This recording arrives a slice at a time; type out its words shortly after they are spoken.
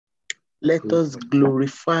Let us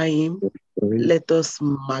glorify him. Let us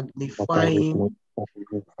magnify him.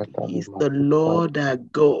 He's the Lord our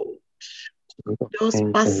God. Just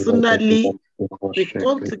personally, we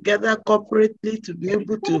come together corporately to be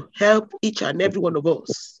able to help each and every one of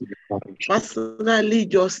us. Personally,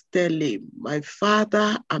 just tell him, my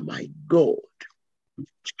Father and my God,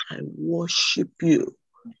 I worship you.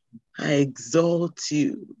 I exalt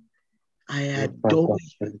you. I adore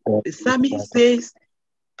you. The psalmist says,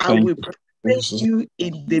 I will praise you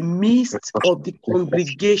in the midst of the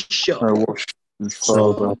congregation. I worship you, Lord,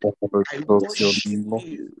 Father. I worship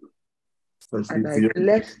you. And I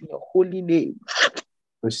bless your holy name.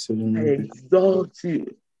 I exalt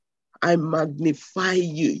you. I magnify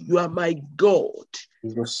you. You are my God.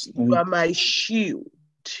 You are my shield.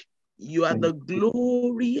 You are the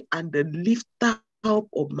glory and the lifter up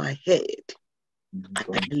of my head. I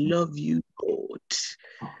love you, God.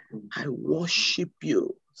 I worship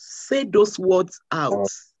you. Say those words out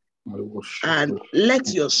and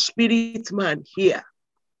let your spirit man hear.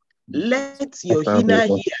 Let your inner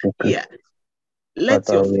hear.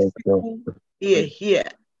 Let your physical hear.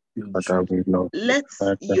 Let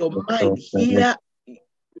your mind hear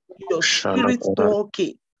your spirit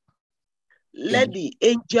talking. Let the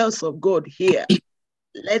angels of God hear.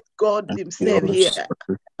 Let God himself hear.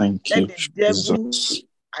 Let the devil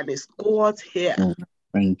and his cohort hear.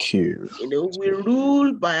 Thank you. We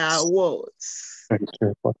rule by our words.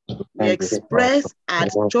 We express our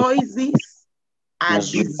choices, our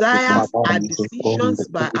desires, our decisions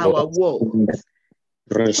by our words.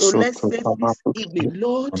 So let's say this evening,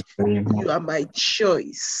 Lord, you are my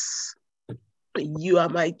choice. You are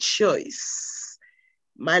my choice.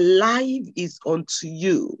 My life is unto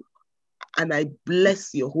you, and I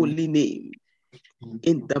bless your holy name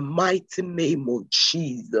in the mighty name of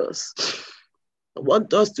Jesus. I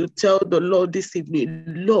want us to tell the Lord this evening,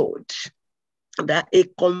 Lord, that a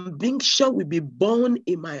conviction will be born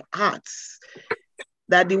in my heart,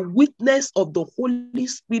 that the witness of the Holy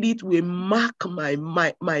Spirit will mark my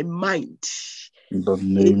mind.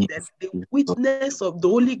 The witness of the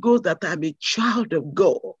Holy Ghost that I'm a child of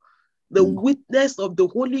God. The witness of the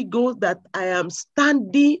Holy Ghost that I am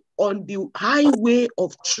standing on the highway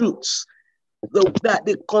of truth.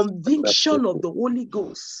 The conviction of the Holy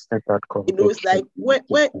Ghost. It's like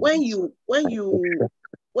when you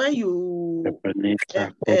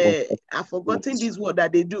I've forgotten this word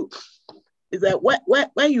that they do. It's like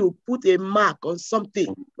when you put a mark on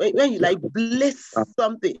something, when you like bless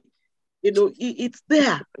something, it's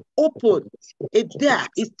there, open. It's there.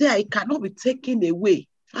 It cannot be taken away.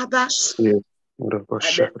 Father,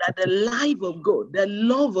 that the life of God, the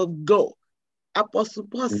love of God. Apostle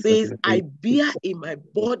Paul says, I bear in my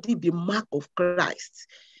body the mark of Christ,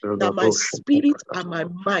 that my spirit and my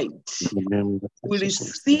mind will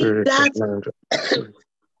receive that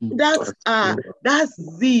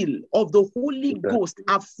zeal of the Holy Ghost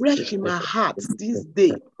afresh in my heart this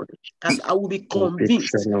day, and I will be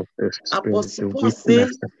convinced. Apostle Paul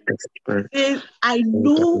says, I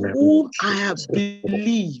know whom I have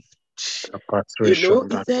believed. He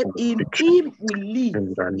said, in him we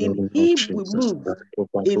live, in him we move,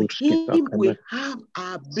 in him we have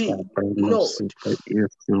our being.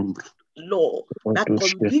 Lord, that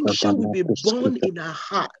conviction will be born in our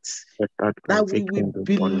hearts, that we will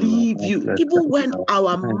believe you, even when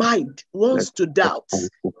our mind wants to doubt,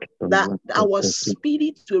 that our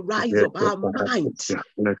spirit will rise up, our mind,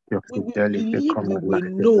 we will believe, we will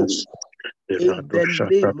know. In the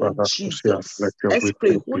name of Jesus, let's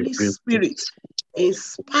pray. Holy Spirit,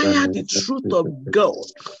 inspire the truth of God.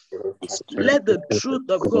 Let the truth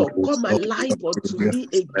of God come alive unto me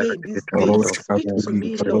again this day. Speak to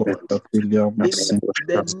me, Lord, in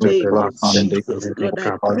the name of Jesus. Lord,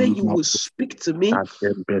 I pray you will speak to me.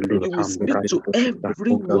 You will speak to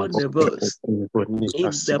every one of us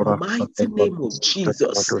in the mighty name of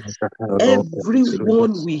Jesus.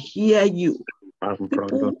 Everyone will hear you.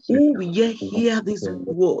 People who will hear this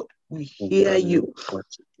word will hear you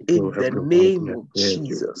in the name of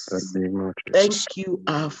Jesus. Thank you,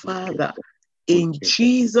 our Father. In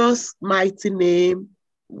Jesus' mighty name,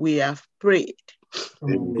 we have prayed.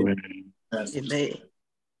 Amen.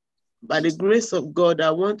 By the grace of God,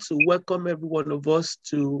 I want to welcome every one of us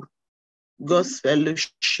to God's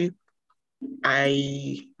fellowship.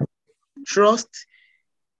 I trust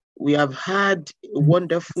we have had a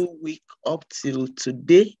wonderful week up till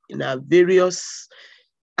today in our various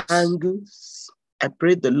angles. I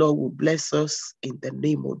pray the Lord will bless us in the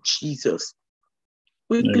name of Jesus.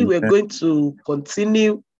 Quickly, we're going to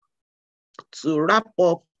continue to wrap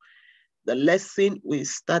up the lesson we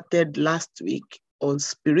started last week on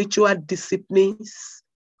spiritual disciplines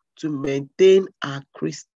to maintain our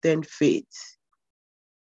Christian faith.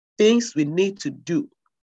 Things we need to do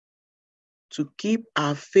to keep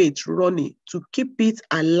our faith running, to keep it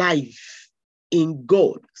alive in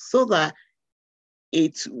God, so that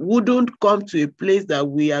it wouldn't come to a place that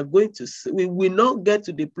we are going to, we will not get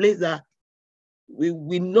to the place that we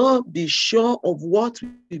will not be sure of what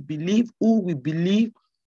we believe, who we believe,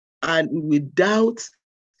 and we will doubt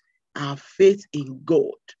our faith in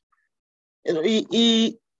God. You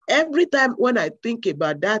know, every time when I think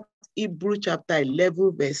about that, Hebrew chapter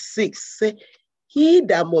 11, verse 6, say, he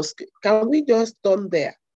that must, can we just turn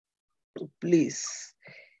there, please?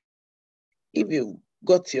 If you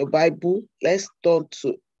got your Bible, let's turn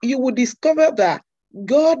to, you will discover that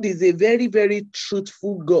God is a very, very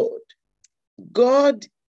truthful God. God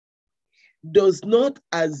does not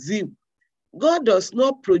assume. God does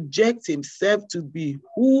not project himself to be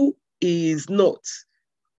who he is not.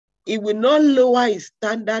 He will not lower his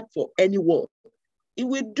standard for anyone. He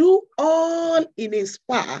will do all in his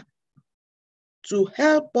power to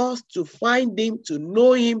help us to find him, to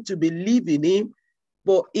know him, to believe in him.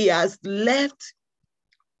 But he has left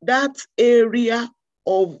that area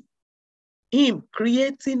of him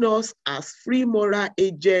creating us as free moral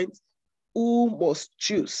agents who must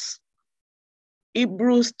choose.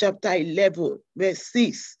 Hebrews chapter 11, verse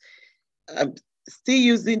 6. I'm still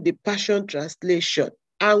using the Passion Translation.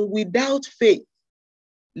 And without faith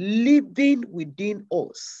living within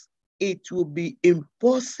us, it will be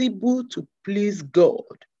impossible to please God.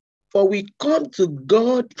 For we come to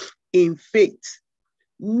God in faith,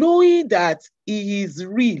 knowing that he is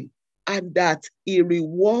real and that he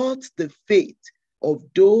rewards the faith of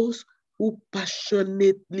those who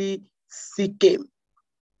passionately seek him.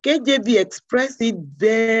 KJV expressed it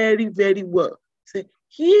very, very well. Say,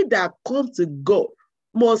 he that comes to God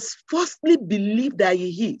must firstly believe that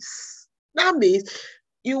he is. That means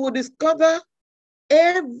you will discover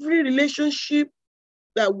every relationship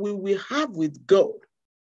that we will have with God,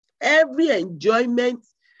 every enjoyment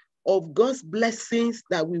of God's blessings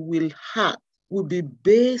that we will have will be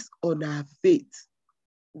based on our faith.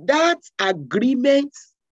 That agreement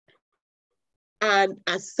and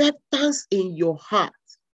acceptance in your heart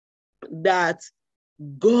that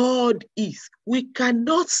God is. We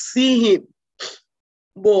cannot see him,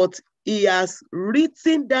 but he has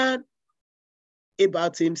written down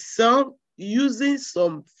about himself using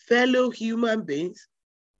some fellow human beings.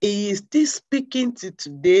 He is still speaking to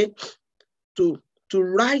today to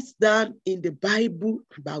write down in the Bible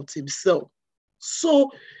about himself. So,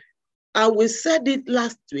 and we said it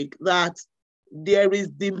last week that there is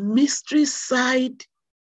the mystery side,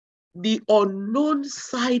 the unknown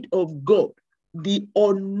side of God, the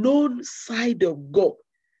unknown side of God.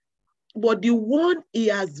 But the one he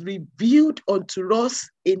has revealed unto us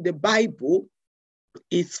in the Bible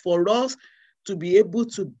is for us to be able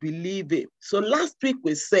to believe it. So last week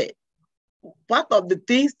we said, part of the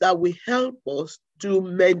things that will help us to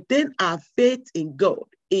maintain our faith in God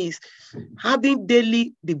is having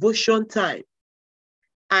daily devotion time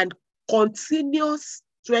and continuous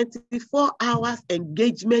 24 hours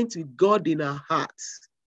engagement with God in our hearts.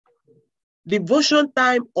 Devotion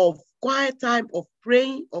time of quiet time of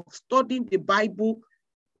praying, of studying the Bible,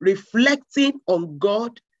 reflecting on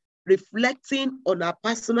God, reflecting on our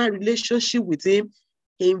personal relationship with him,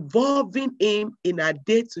 involving him in our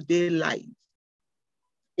day-to-day life.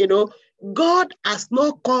 You know, God has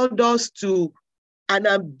not called us to an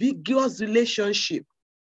ambiguous relationship,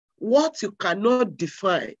 what you cannot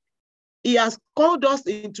define. He has called us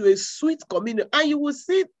into a sweet communion. And you will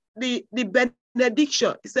see the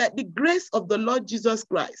benediction. He said, the grace of the Lord Jesus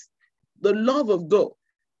Christ, the love of God,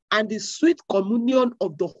 and the sweet communion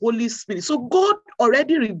of the Holy Spirit. So God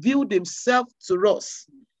already revealed himself to us.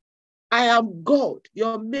 I am God,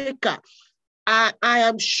 your maker. I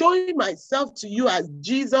am showing myself to you as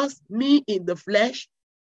Jesus, me in the flesh,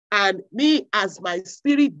 and me as my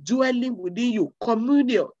spirit dwelling within you,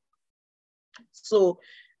 communion. So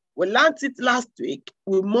we learned it last week.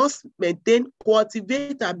 We must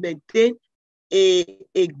cultivate and maintain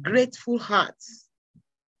a grateful heart.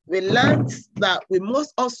 We learned that we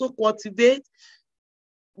must also cultivate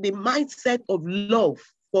the mindset of love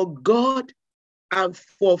for God and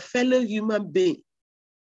for fellow human beings.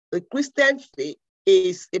 The Christian faith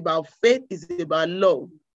is about love.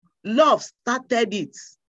 Love started it.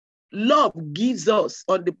 Love gives us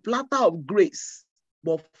on the platter of grace,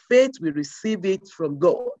 but faith we receive it from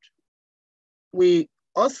God. We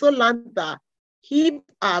also learned that if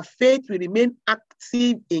our faith will remain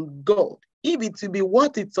active in God, if it will be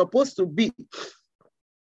what it's supposed to be,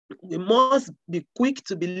 we must be quick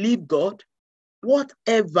to believe God,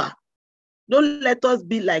 whatever Don't let us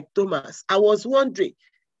be like Thomas. I was wondering,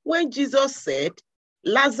 when Jesus said,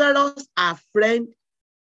 Lazarus, our friend,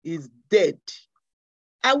 is dead,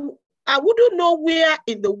 I wouldn't know where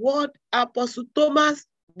in the world Apostle Thomas,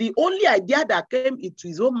 the only idea that came into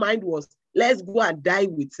his own mind was, let's go and die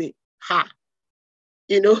with him.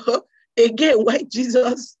 You know, again, when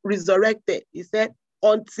Jesus resurrected, he said,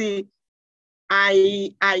 until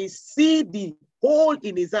I see the hole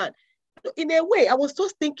in his hand. In a way, I was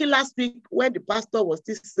just thinking last week when the pastor was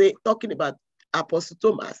talking about Apostle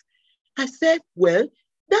Thomas. I said, well,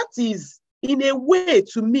 that is, in a way,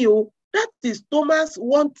 to me, that is Thomas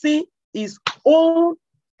wanting his own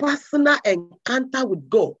personal encounter with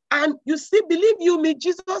God. And you see, believe you me,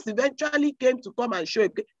 Jesus eventually came to come and show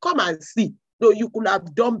you, come and see. No, you could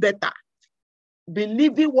have done better.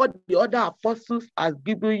 Believing what the other apostles has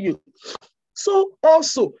given you. So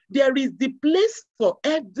also, there is the place for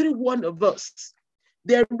every one of us.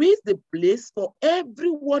 There is the place for every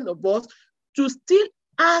one of us to still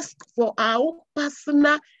ask for our own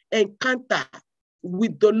personal encounter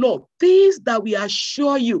with the Lord. Things that we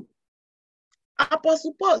assure you.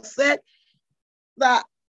 Apostle Paul said that,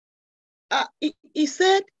 he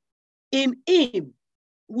said, in him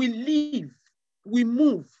we live, we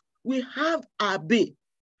move, we have our being.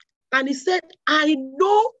 And he said, I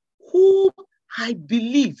know whom I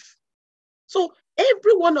believe. So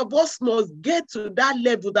every one of us must get to that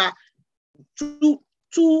level, that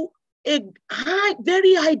to a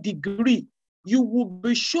very high degree, you will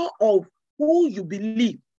be sure of who you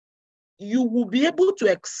believe. You will be able to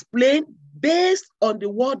explain based on the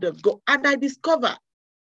word of God. And I discover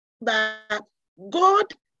that God,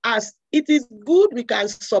 as it is good, we can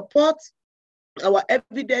support our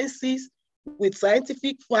evidences with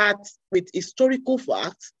scientific facts, with historical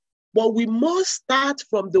facts, but we must start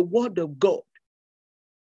from the word of God.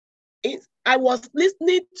 I was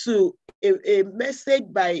listening to a message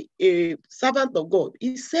by a servant of God.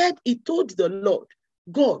 He said, he told the Lord,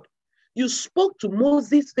 God, you spoke to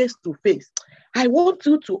Moses face to face. I want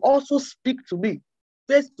you to also speak to me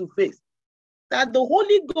face to face. That the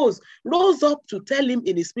Holy Ghost rose up to tell him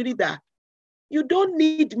in his spirit that you don't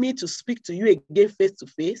need me to speak to you again face to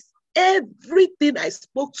face. Everything I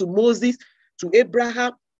spoke to Moses, to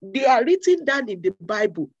Abraham, they are written down in the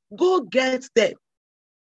Bible. Go get them.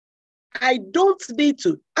 I don't need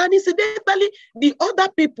to. And incidentally, the other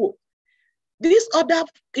people, these other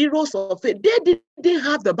heroes of faith, they didn't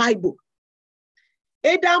have the Bible.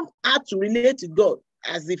 Adam had to relate to God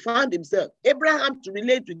as he found himself. Abraham to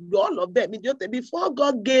relate with God, all of them. Before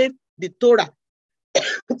God gave the Torah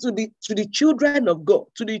to the children of God,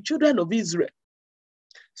 to the children of Israel.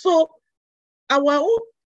 So our own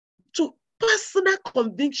personal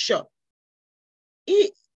conviction,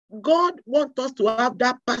 God wants us to have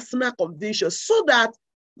that personal conviction so that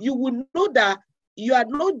you will know that you are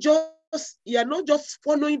not just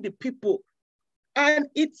following the people. And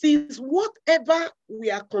it is whatever we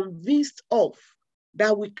are convinced of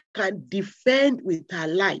that we can defend with our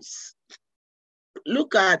lives.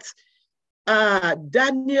 Look at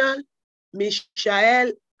Daniel,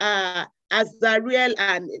 Mishael, Azariel,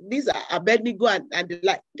 and these are Abednego and the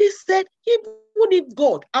like. They said, even if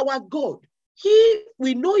God, our God,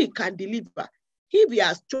 we know he can deliver. If he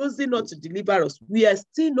has chosen not to deliver us, we are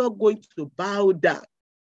still not going to bow down.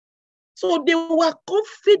 So they were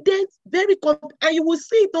confident, very confident. And you will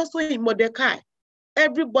see it also in Mordecai.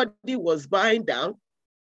 Everybody was bowing down.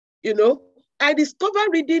 You know, I discovered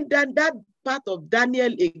reading that part of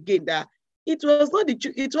Daniel again, that it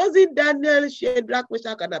wasn't Daniel, Shadrach,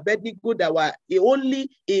 Meshach, and Abednego that were only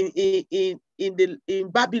in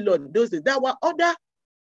Babylon those days. There were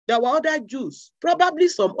other Jews, probably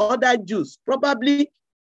some other Jews, probably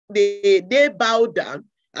they bowed down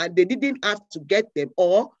and they didn't have to get them,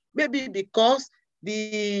 or maybe because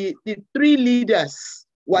the three leaders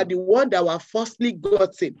were the ones that were firstly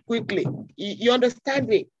gotten quickly. You understand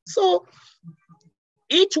me? So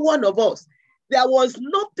each one of us, there was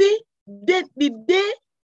nothing.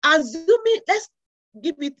 Assuming, let's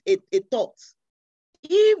give it a thought.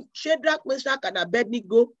 If Shadrach, Meshach, and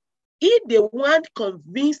Abednego, if they weren't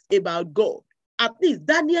convinced about God, at least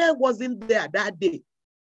Daniel wasn't there that day,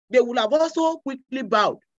 they would have also quickly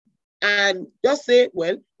bowed and just say,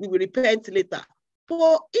 well, we will repent later.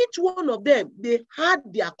 For each one of them, they had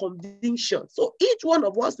their conviction. So each one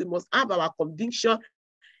of us, we must have our conviction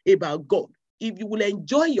about God. If you will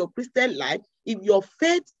enjoy your Christian life, if your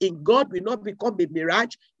faith in God will not become a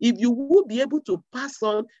mirage, if you will be able to pass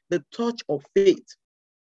on the torch of faith.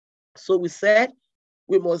 So we said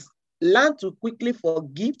we must learn to quickly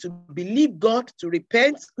forgive, to believe God, to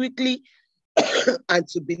repent quickly, and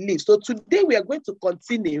to believe. So today we are going to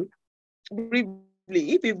continue briefly.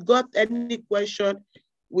 If you've got any question,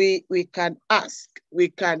 we can ask. We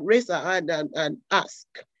can raise our hand and ask.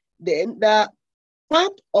 Then the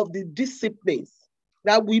part of the disciplines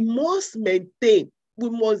that we must maintain, we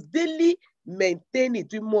must daily maintain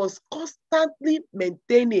it, we must constantly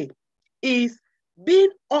maintain it, is being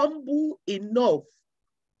humble enough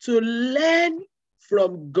to learn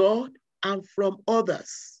from God and from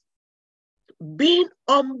others. Being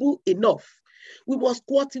humble enough. We must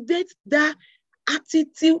cultivate that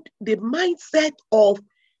attitude, the mindset of,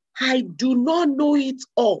 I do not know it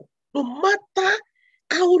all. No matter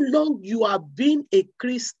how long you have been a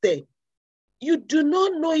Christian, you do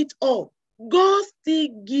not know it all. God still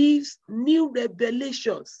gives new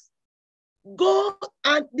revelations. God,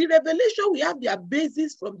 and the revelation we have their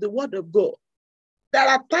basis from the word of God. There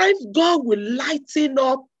are times God will lighten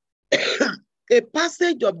up a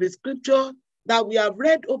passage of the scripture that we have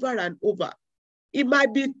read over and over. It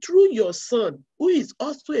might be through your son, who is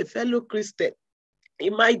also a fellow Christian.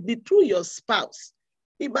 It might be through your spouse.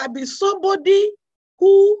 It might be somebody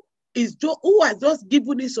who has just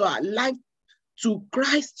given his or her life to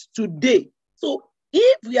Christ today. So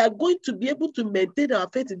if we are going to be able to maintain our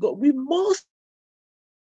faith in God, we must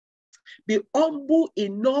be humble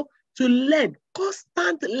enough to learn,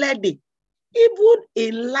 constant learning. Even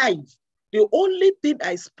in life, the only thing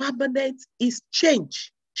that is permanent is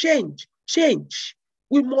change, change, change.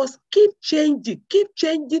 We must keep changing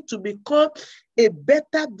to become a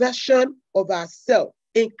better version of ourselves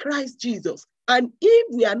in Christ Jesus. And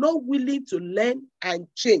if we are not willing to learn and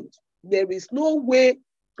change, there is no way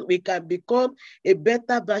we can become a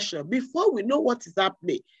better version. Before we know what is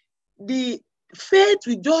happening, the faith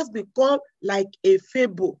will just become like a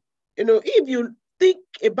fable. If you think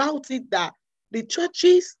about it, that the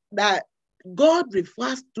churches that God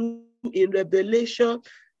refers to in Revelation,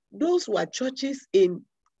 those were churches in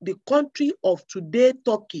the country of today,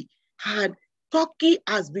 Turkey. And Turkey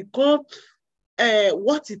has become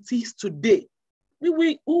what it is today.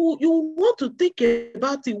 You want to think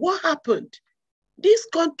about it. What happened? This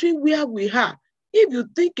country where we are, if you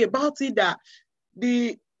think about it, that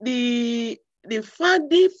the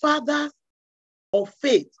founding fathers of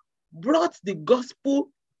faith brought the gospel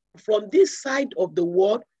from this side of the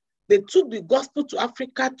world. They took the gospel to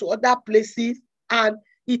Africa, to other places, and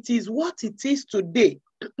it is what it is today.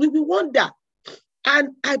 We will wonder. And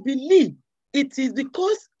I believe it is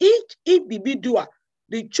because each individual,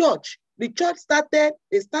 the church started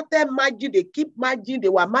merging, they keep merging, they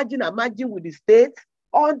were merging and merging with the state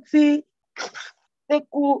until they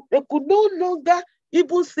could no longer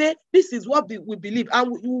even say, this is what we believe.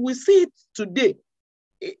 And we will see it today.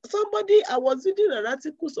 I was reading an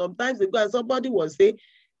article sometimes ago, and somebody was saying,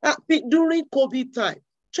 during COVID time,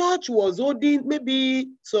 church was holding maybe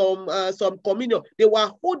some communion. They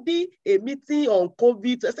were holding a meeting on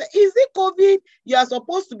COVID. I said, is it COVID you are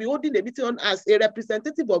supposed to be holding a meeting on as a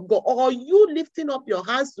representative of God? Or are you lifting up your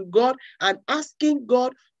hands to God and asking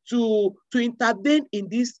God to intervene in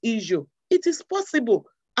this issue? It is possible.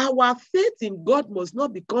 Our faith in God must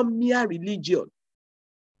not become mere religion.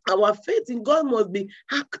 Our faith in God must be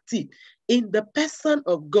active in the person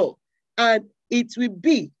of God. And it will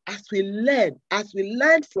be as we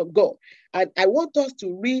learn from God. And I want us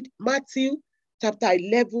to read Matthew chapter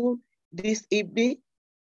 11 this evening.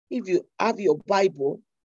 If you have your Bible,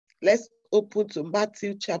 let's open to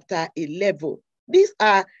Matthew chapter 11. These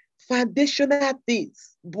are foundational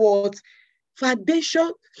things, but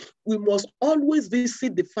foundation, we must always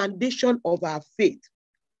visit the foundation of our faith.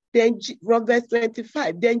 Then from verse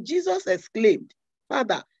 25, then Jesus exclaimed,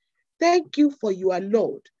 Father, thank you for you are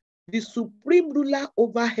Lord, the supreme ruler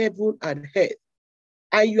over heaven and earth.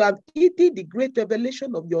 And you have hidden the great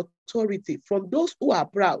revelation of your authority from those who are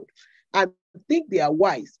proud and think they are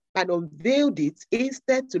wise, and unveiled it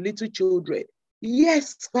instead to little children.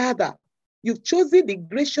 Yes, Father, you've chosen the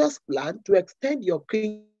gracious plan to extend your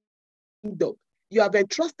kingdom. You have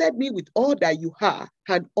entrusted me with all that you are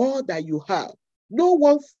and all that you have. No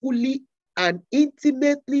one fully and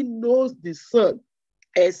intimately knows the Son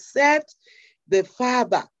except the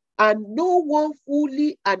Father, and no one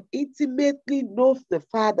fully and intimately knows the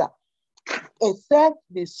Father except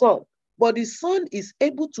the Son. But the Son is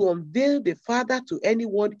able to unveil the Father to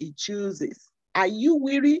anyone he chooses. Are you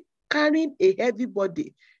weary, carrying a heavy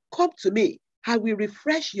body? Come to me, I will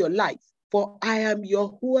refresh your life, for I am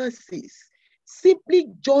your oasis. Simply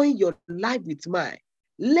join your life with mine.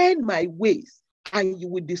 Learn my ways, and you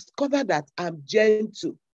will discover that I'm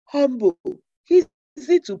gentle, humble,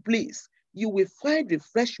 easy to please. You will find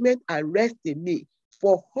refreshment and rest in me.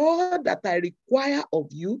 For all that I require of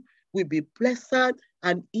you will be pleasant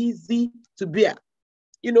and easy to bear.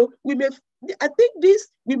 I think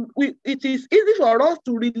it is easy for us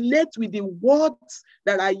to relate with the words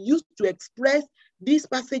that are used to express this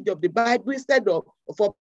passage of the Bible instead of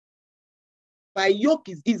for my yoke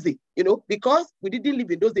is easy, because we didn't live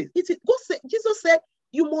in those days. Jesus said,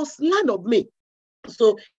 you must learn of me.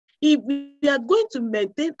 So if we are going to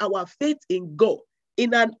maintain our faith in God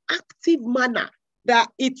in an active manner, that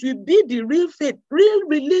it will be the real faith, real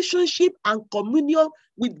relationship and communion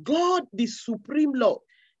with God, the Supreme Lord,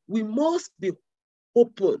 we must be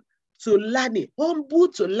open to learning, humble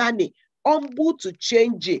to learning, humble to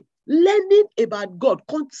changing, learning about God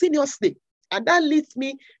continuously. And that leads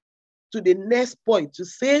me to the next point to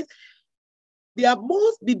say, there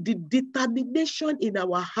must be the determination in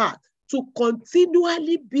our heart to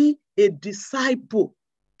continually be a disciple,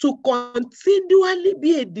 to continually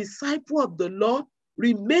be a disciple of the Lord,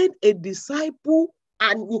 remain a disciple,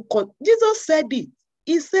 and Jesus said it.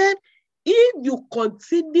 He said, if you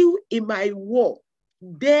continue in my word,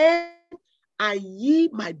 then are ye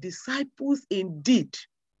my disciples indeed.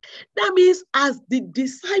 That means as the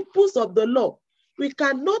disciples of the Lord, we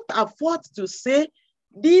cannot afford to say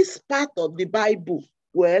this part of the Bible,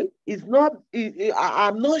 well,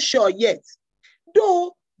 I'm not sure yet.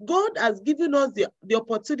 Though God has given us the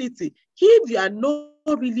opportunity, if you are not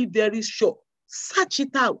really very sure, search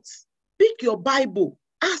it out. Pick your Bible,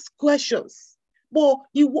 ask questions. But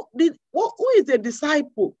who is a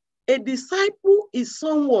disciple? A disciple is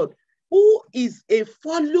someone who is a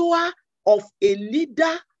follower of a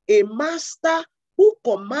leader, a master who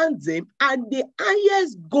commands him, and the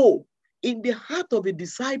highest goal in the heart of a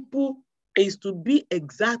disciple is to be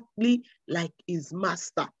exactly like his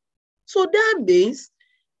master. So that means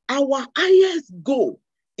our highest goal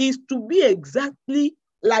is to be exactly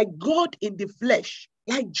like God in the flesh,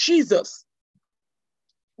 like Jesus.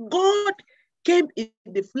 God came in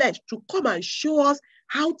the flesh to come and show us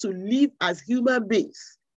how to live as human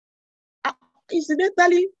beings.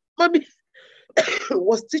 Incidentally, Mommy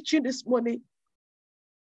was teaching this morning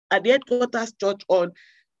at the headquarters church on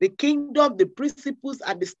the kingdom, the principles,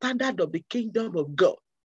 and the standard of the kingdom of God.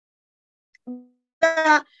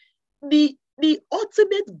 The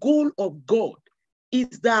ultimate goal of God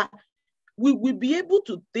is that we will be able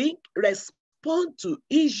to think, respond to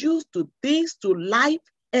issues, to things, to life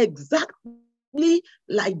exactly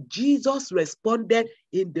like Jesus responded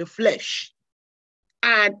in the flesh.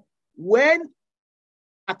 And when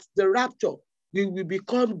at the rapture, we will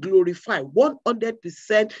become glorified,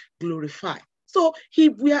 100% glorified. So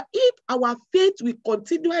if our faith will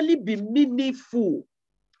continually be meaningful,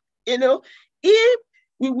 if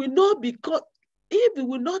we will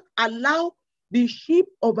not allow the ship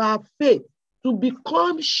of our faith to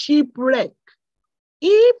become shipwreck,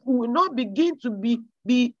 if we will not begin to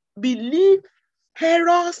believe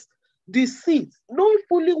errors, deceit, knowing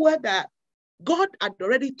fully well that God had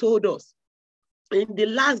already told us in the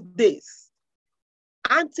last days,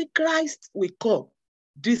 Antichrist will come,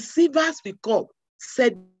 deceivers will come,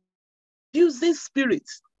 seducing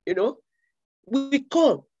spirits, will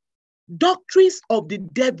come, doctrines of the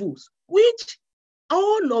devils, which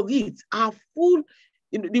all of it are full,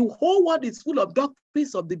 the whole world is full of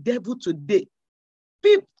doctrines of the devil today.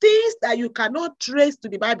 Things that you cannot trace to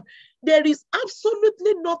the Bible. There is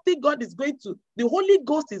absolutely nothing the Holy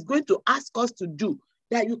Ghost is going to ask us to do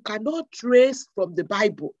that you cannot trace from the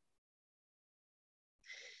Bible.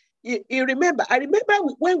 I remember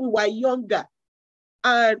when we were younger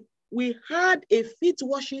and we had a feet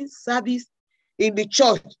washing service in the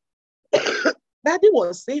church. Daddy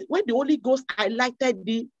was saying, when the Holy Ghost highlighted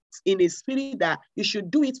it in his spirit that he should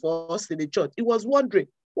do it for us in the church, he was wondering,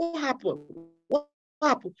 what happened? What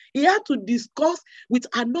happened? He had to discuss with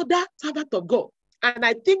another servant of God. And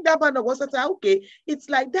I think that man was saying, okay, it's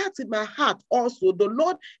like that in my heart also. The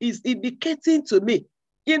Lord is indicating to me,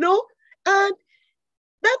 and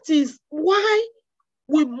that is why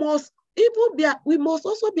we must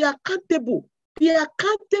also be accountable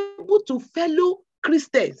to fellow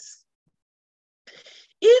Christians.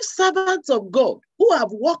 If servants of God who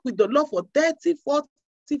have worked with the Lord for 30, 40,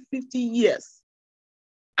 50 years,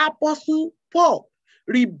 Apostle Paul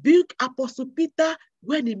rebuked Apostle Peter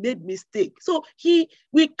when he made mistake. So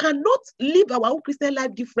we cannot live our own Christian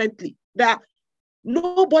life differently. That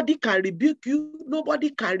nobody can rebuke you,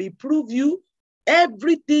 nobody can reprove you.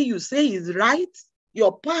 Everything you say is right.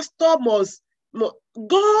 Your pastor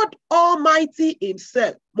God Almighty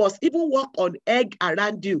himself must even walk on egg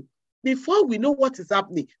around you. Before we know what is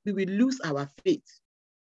happening, we will lose our faith.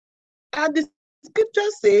 And the scripture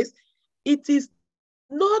says, it is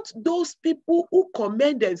not those people who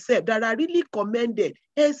commend themselves that are really commended,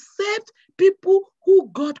 except people who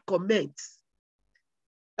God commends.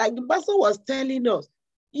 Like the pastor was telling us,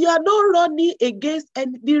 you are not running against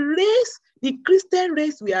the race, the Christian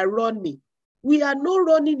race we are running. We are not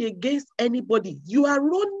running against anybody. You are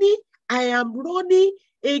running, I am running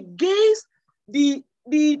against the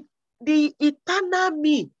eternal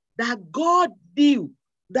me that God knew,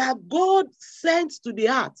 that God sent to the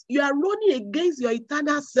earth. You are running against your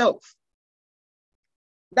eternal self.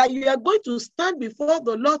 That you are going to stand before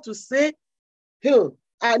the Lord to say, hey,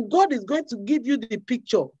 and God is going to give you the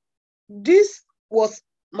picture. This was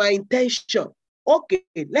my intention. Okay,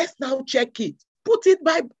 let's now check it. Put it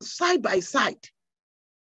side by side.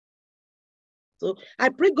 So I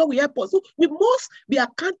pray God will help us. So we must be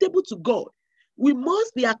accountable to God. We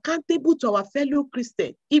must be accountable to our fellow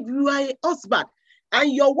Christians. If you are a husband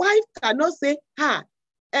and your wife cannot say, my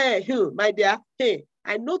dear, hey,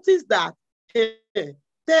 I noticed that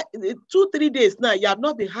 2-3 days now, you have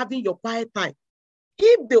not been having your quiet time.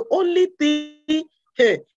 If the only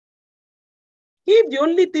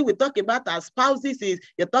thing we talk about as spouses is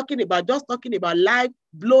you're talking about life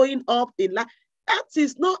blowing up in life, that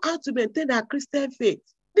is not how to maintain our Christian faith.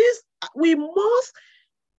 This we must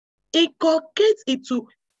inculcate it, to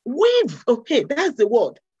weave. Okay, that's the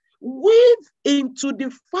word. Weave into the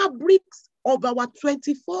fabrics of our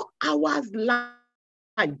 24 hours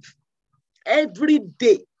life every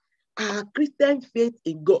day. Our Christian faith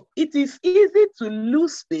in God. It is easy to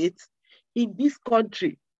lose faith in this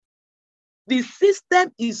country. The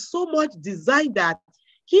system is so much designed that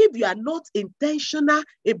if you are not intentional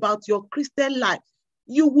about your Christian life,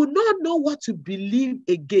 you will not know what to believe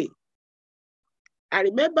again. I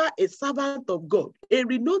remember a servant of God, a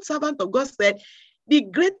renowned servant of God, said the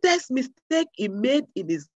greatest mistake he made in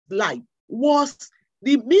his life was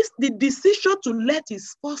the decision to let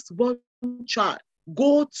his firstborn child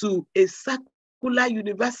go to a secular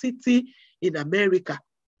university in America.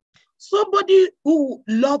 Somebody who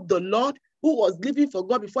loved the Lord, who was living for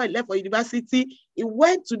God before he left for university, he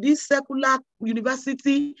went to this secular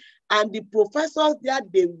university, and the professors there,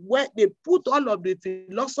 they put all of the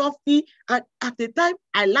philosophy. And at the time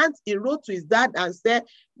I learned, he wrote to his dad and said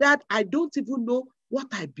that I don't even know what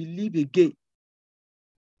I believe again.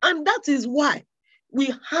 And that is why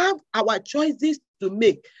we have our choices to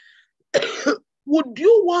make. Would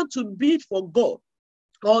you want to bid for God,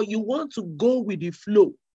 or you want to go with the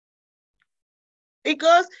flow?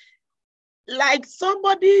 Because like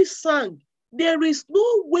somebody sang, there is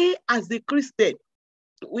no way as a Christian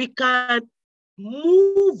we can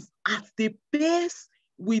move at the pace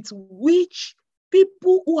with which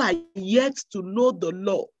people who are yet to know the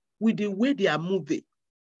Lord, with the way they are moving.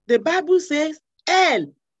 The Bible says hell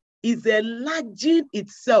is enlarging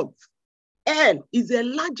itself. Hell is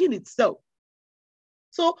enlarging itself.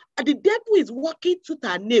 So the devil is working tooth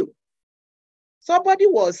and nail. Somebody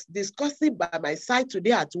was discussing by my side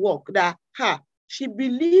today at work that she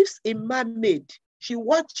believes in man-made. She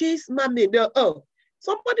watches man-made.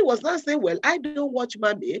 Somebody was not saying, well, I don't watch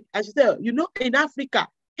man-made. And she said, in Africa,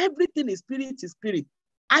 everything is spirit.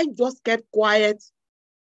 I just kept quiet.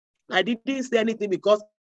 I didn't say anything because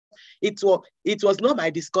it was not my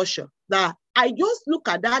discussion. Now, I just look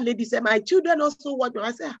at that lady, say, my children also watch me.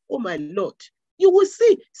 I say, oh my Lord. You will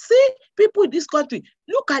see people in this country.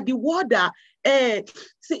 Look at the word that, is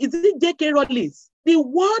it J.K. Rowling? The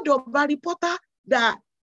word of Harry Potter that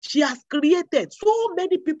she has created. So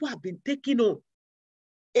many people have been taking on.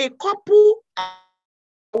 A couple I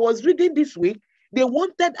was reading this week, they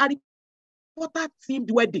wanted Harry Potter themed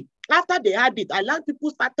wedding. After they had it, I learned people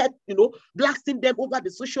started, blasting them over the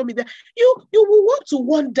social media. You will want to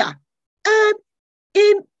wonder. And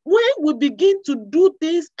when we begin to do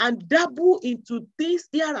things and dabble into things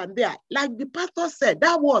here and there, like the pastor said,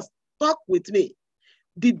 that was talk with me.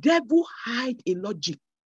 The devil hide in logic.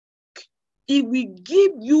 He will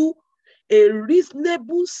give you a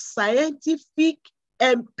reasonable, scientific,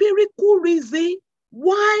 empirical reason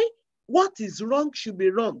why what is wrong should be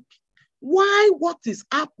wrong, why what is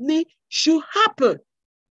happening should happen.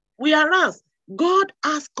 Whereas God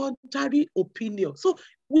has contrary opinion. So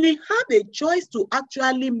we have a choice to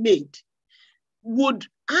actually make. Would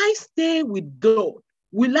I stay with God?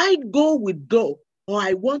 Will I go with God, or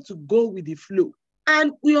I want to go with the flow?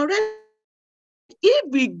 And if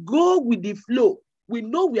we go with the flow, we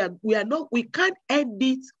know we can't end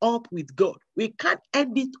it up with God. We can't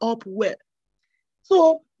end it up well.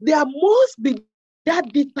 So there must be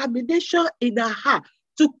that determination in our heart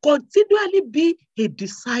to continually be a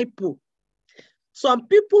disciple. Some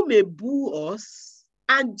people may boo us,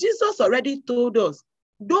 and Jesus already told us,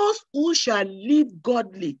 those who shall live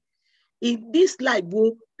godly in this life,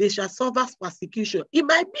 they shall suffer persecution. It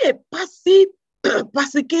might be a passive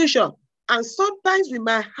persecution, And sometimes it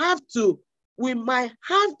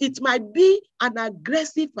might be an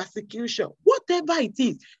aggressive persecution. Whatever it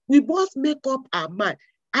is, we must make up our mind.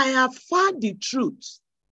 I have found the truth.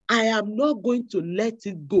 I am not going to let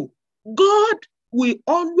it go. God will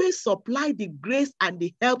always supply the grace and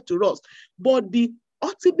the help to us, but the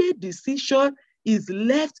ultimate decision is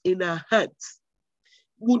left in our hands.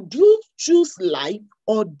 Would you choose life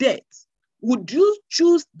or death? Would you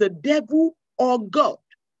choose the devil or God?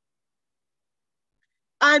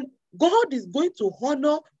 And God is going to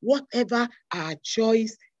honor whatever our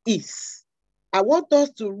choice is. I want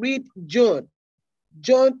us to read John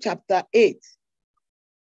chapter 8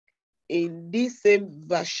 in this same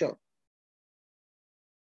version.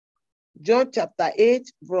 John chapter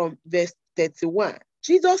 8 from verse 31.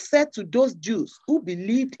 Jesus said to those Jews who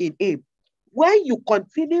believed in him, when you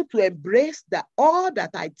continue to embrace all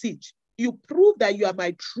that I teach, you prove that you are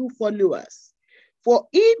my true followers. For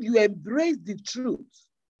if you embrace the truth,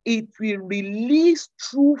 it will release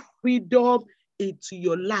true freedom into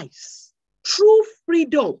your lives. True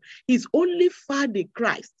freedom is only found in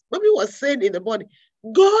Christ. Mommy was saying in the morning,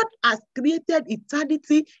 God has created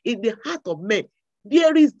eternity in the heart of men.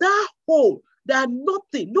 There is that hole that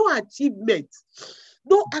nothing, no achievement,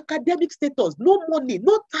 no academic status, no money,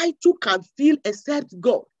 no title can fill except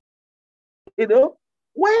God. You know,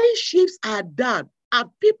 when ships are down and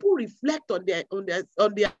people reflect on their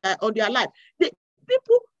life,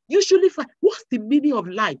 people usually find, what's the meaning of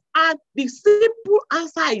life? And the simple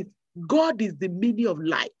answer is, God is the meaning of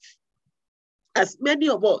life. As many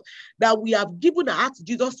of us that we have given our heart to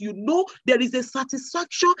Jesus, you know there is a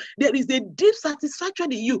satisfaction, there is a deep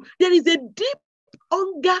satisfaction in you. There is a deep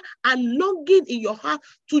hunger and longing in your heart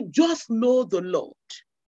to just know the Lord,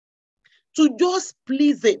 to just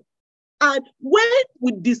please him. And when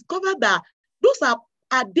we discover that those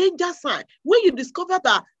are danger signs, when you discover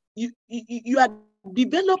that you are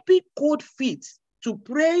developing cold feet to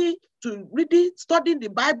pray, to reading, studying the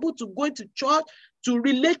Bible, to going to church, to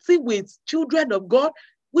relating with children of God,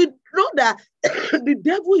 we know that the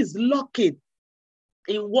devil is lurking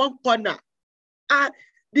in one corner. And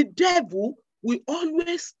the devil will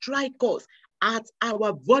always strike us at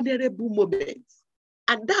our vulnerable moments.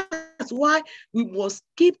 And that's why we must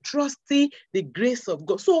keep trusting the grace of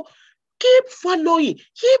God. So keep following.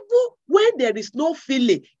 Even when there is no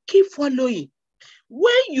feeling, keep following.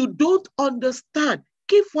 When you don't understand,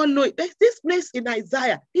 keep following. There's this place in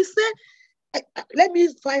Isaiah. He said, let me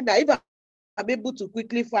find out if I'm able to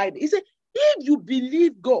quickly find it. He said, if you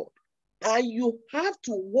believe God and you have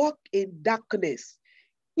to walk in darkness,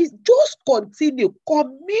 it's just continue.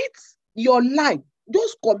 Commit your life.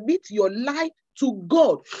 Just commit your life to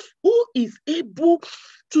God, who is able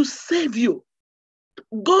to save you.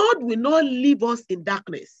 God will not leave us in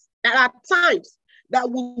darkness. There are times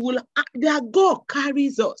that God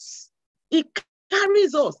carries us. He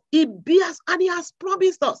carries us. He bears, and he has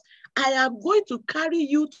promised us, I am going to carry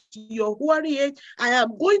you to your hoary age. I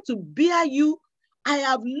am going to bear you. I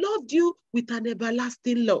have loved you with an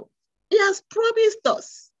everlasting love. He has promised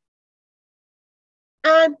us.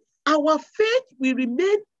 And our faith will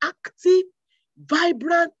remain active,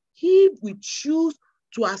 vibrant, if we choose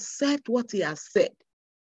to accept what he has said.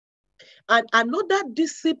 And another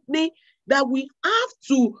discipline that we have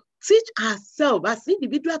to teach ourselves as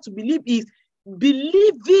individuals to believe is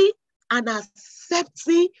believing and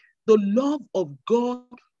accepting the love of God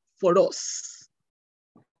for us.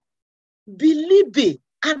 Believing,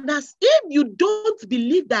 and as if you don't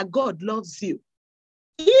believe that God loves you,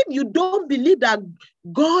 if you don't believe that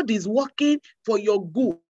God is working for your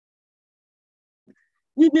good,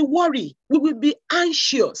 we will worry, we will be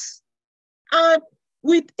anxious, and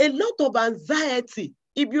with a lot of anxiety.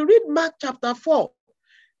 If you read Mark chapter 4,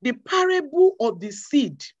 the parable of the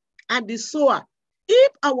seed and the sower,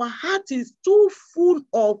 if our heart is too full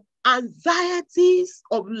of anxieties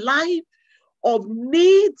of life, of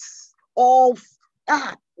needs, of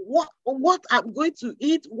what I'm going to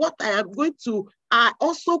eat, what I am going to, I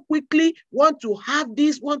also quickly want to have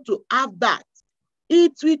this, want to have that,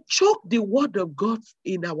 it will choke the word of God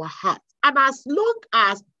in our heart. And as long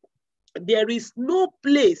as there is no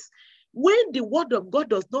place when the word of God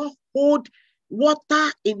does not hold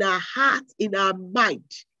water in our heart, in our mind,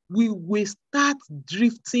 we will start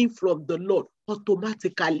drifting from the Lord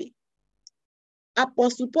automatically.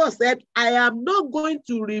 Apostle Paul said, I am not going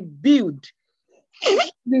to rebuild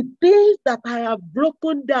the things that I have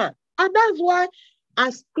broken down. And that's why,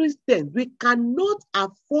 as Christians, we cannot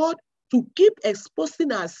afford to keep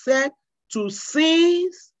exposing ourselves to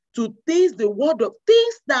sins, to things, the word of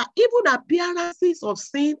things that even appearances of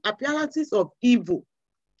sin, appearances of evil.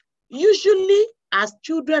 Usually, as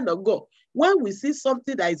children of God, When we see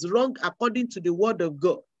something that is wrong according to the word of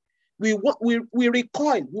God, we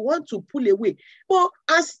recoil, we want to pull away. But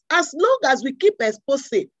as long as we keep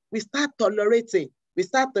exposing, we start tolerating, we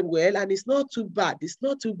start them, well, and it's not too bad, it's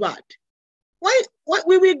not too bad. Why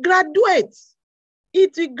we will graduate?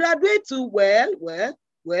 It will graduate to, well,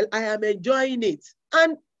 I am enjoying it.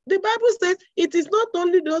 And the Bible says it is not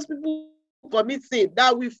only those people who commit sin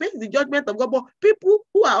that will face the judgment of God, but people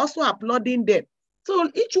who are also applauding them. So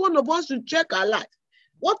each one of us should check our life.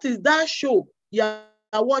 What is that show you are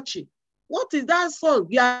watching? What is that song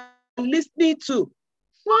you are listening to?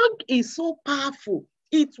 Song is so powerful.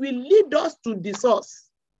 It will lead us to the source.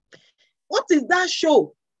 What is that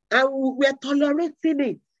show? And we are tolerating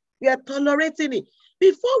it. We are tolerating it.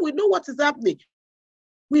 Before we know what is happening,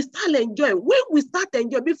 we start enjoying. When we start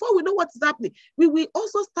enjoying, before we know what is happening, we will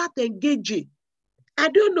also start engaging. I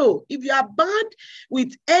don't know if you are bound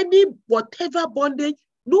with any whatever bondage.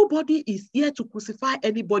 Nobody is here to crucify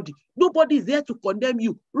anybody. Nobody is here to condemn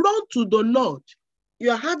you. Run to the Lord.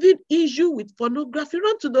 You are having issue with pornography.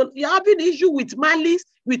 You're having issue with malice,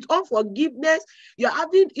 with unforgiveness. You're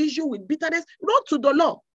having issue with bitterness. Run to the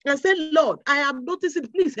Lord and say, Lord, I am noticing,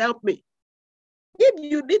 please help me.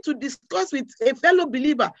 If you need to discuss with a fellow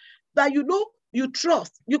believer that you know you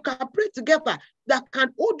trust, you can pray together, that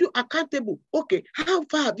can hold you accountable. Okay, how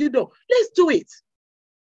far have you done? Let's do it.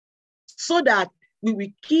 So that we will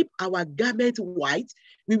keep our garment white.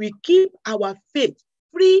 We will keep our faith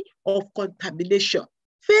free of contamination.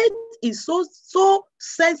 Faith is so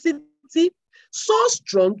sensitive, so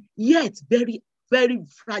strong, yet very, very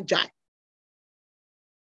fragile.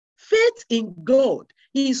 Faith in God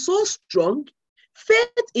is so strong.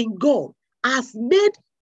 Faith in God has made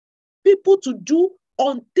people to do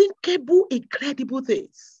unthinkable, incredible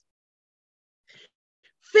things.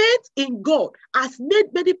 Faith in God has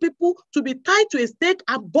made many people to be tied to a stake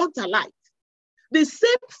and burnt alive. The same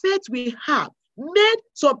faith we have made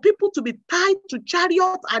some people to be tied to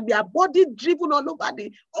chariots and their body driven all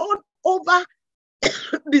over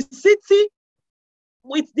the city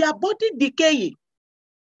with their body decaying,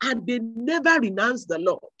 and they never renounced the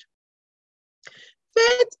Lord.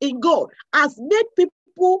 Faith in God has made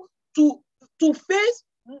people to face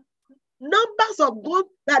numbers of God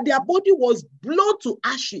that their body was blown to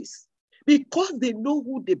ashes because they know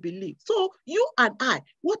who they believe. So you and I,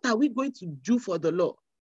 what are we going to do for the Lord?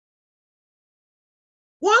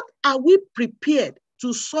 What are we prepared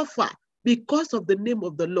to suffer because of the name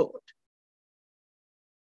of the Lord?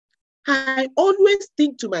 I always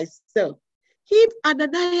think to myself, if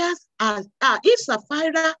if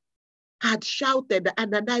Sapphira had shouted,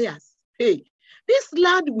 Ananias, hey, this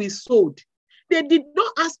land we sold, they did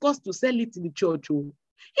not ask us to sell it in the church.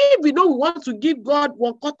 If we know we want to give God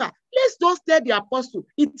 1/4, let's just tell the apostle,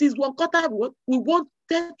 it is 1/4 we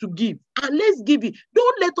wanted to give, and let's give it.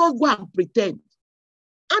 Don't let us go and pretend.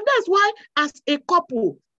 And that's why, as a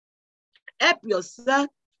couple, help yourself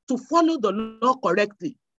to follow the law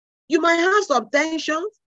correctly. You might have some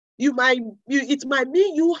tensions. It might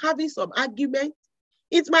mean you having some arguments.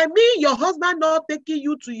 It might mean your husband not taking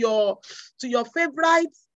you to your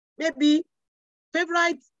favorite, maybe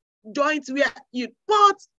favorite joint where you.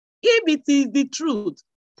 But if it is the truth,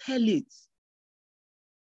 tell it.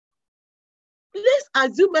 Let's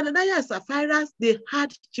assume Ananias and Sapphira, they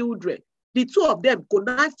had children. The two of them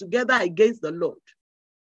connived together against the Lord.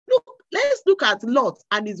 Let's look at Lot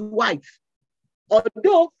and his wife.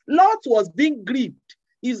 Although Lot was being grieved,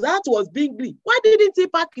 his heart was being grieved. Why didn't he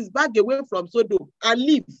pack his bag away from Sodom and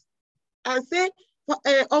leave and say,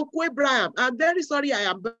 Uncle Abraham, I'm very sorry I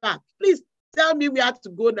am back. Please tell me where to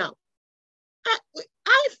go now.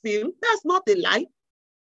 I feel that's not a lie.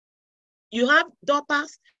 You have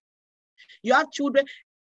daughters, you have children.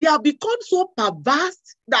 They have become so perverse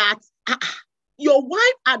that your wife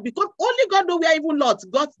had become, only God knows where even Lot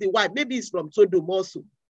got the wife. Maybe it's from Sodom also.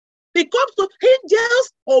 Because so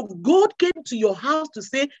angels of God came to your house to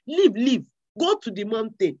say, leave, go to the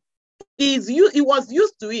mountain. He was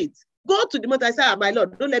used to it. Go to the mountain. I said, my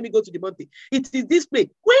Lord, don't let me go to the mountain. It is this place.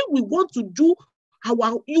 When we want to do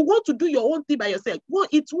you want to do your own thing by yourself, well,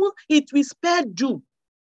 it will spare doom.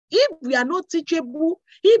 If we are not teachable,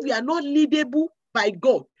 if we are not leadable by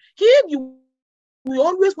God, if we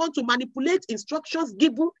always want to manipulate instructions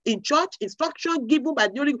given in church, instructions given by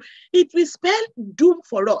the Holy Ghost, it will spell doom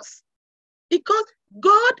for us. Because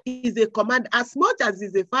God is a commander. As much as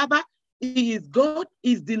He's a father, He is God,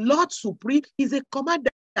 is the Lord Supreme, He's a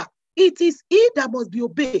commander. It is He that must be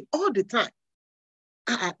obeyed all the time.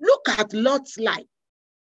 Look at Lot's life.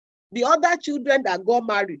 The other children that got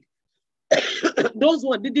married, those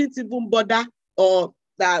ones didn't even bother, or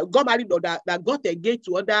that got married, or that got engaged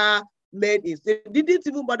to other men in slavery. They didn't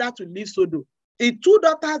even bother to leave Sodom. The 2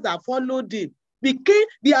 daughters that followed him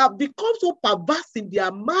they have become so perverse in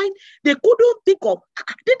their mind. They couldn't think of,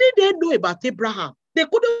 didn't they know about Abraham? They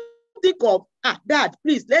couldn't think of, Dad,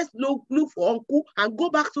 please, let's look for uncle and go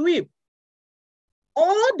back to him.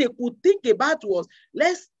 All they could think about was,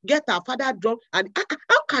 let's get our father drunk. And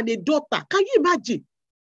how can a daughter, can you imagine?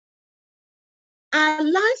 Our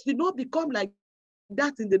lives will not become like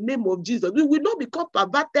that in the name of Jesus. We will not become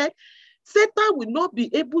perverted. Satan will not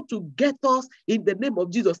be able to get us in the name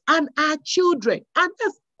of Jesus. And our children, and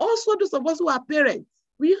yes, also those of us who are parents,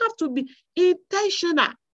 we have to be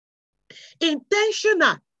intentional.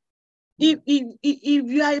 Intentional. If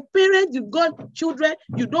you are a parent, you've got children,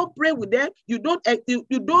 you don't pray with them, you don't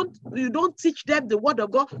teach them the word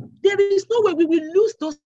of God, there is no way we will lose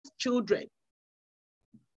those children.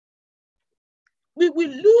 We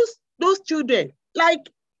will lose those children. Like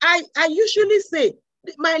I usually say,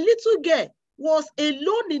 my little girl was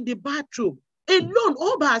alone in the bathroom, alone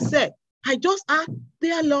all by herself. I just asked,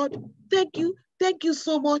 dear Lord, thank you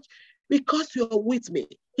so much because you're with me.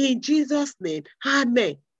 In Jesus' name,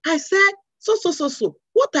 amen. I said, so,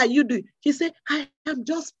 what are you doing? She said, I am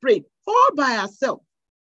just praying all by herself.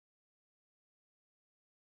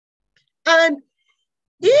 And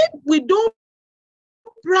if we don't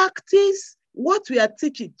practice what we are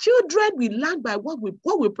teaching, children will learn by what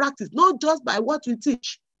we practice, not just by what we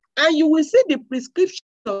teach. And you will see the prescription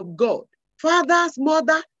of God. Fathers,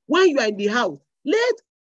 mother, when you are in the house, let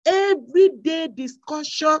everyday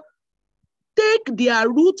discussion take their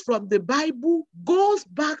root from the Bible, goes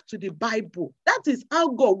back to the Bible. That is how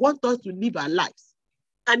God wants us to live our lives.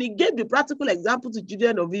 And he gave the practical example to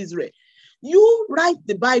children of Israel. You write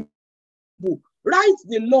the Bible, write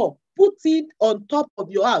the law, put it on top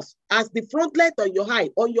of your house as the front light on your eye,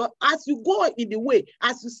 as you go in the way,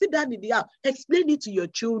 as you sit down in the house, explain it to your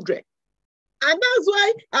children. And that's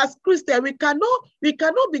why, as Christians, we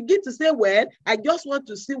cannot begin to say, well, I just want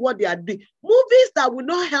to see what they are doing. Movies that will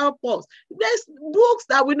not help us. There's books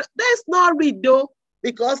that let's not read though,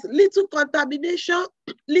 because little contamination,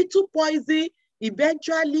 little poison,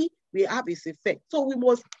 eventually will have its effect. So we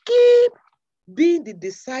must keep being the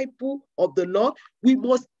disciple of the Lord. We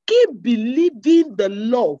must keep believing the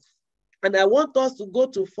love. And I want us to go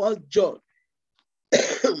to 1 John.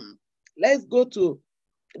 Let's go to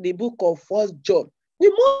the book of 1 John. We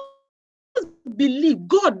must believe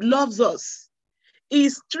God loves us.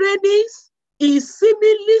 His trainings, his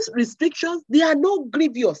seemingly restrictions, they are not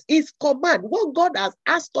grievous. His command, what God has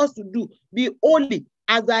asked us to do, be holy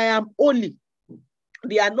as I am holy.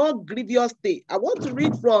 They are not grievous things. I want to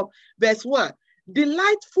read from verse 1.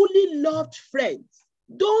 Delightfully loved friends,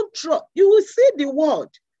 don't trust. You will see the word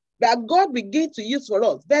that God begins to use for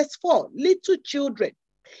us. Verse 4, little children,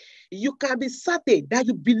 you can be certain that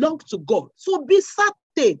you belong to God. So be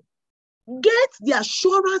certain. Get the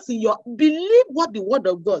assurance in believe what the word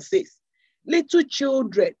of God says. Little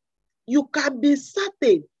children, you can be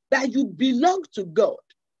certain that you belong to God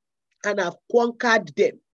and have conquered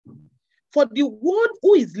them. For the one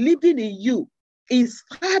who is living in you is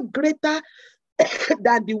far greater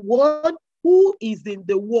than the one who is in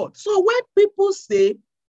the world. So when people say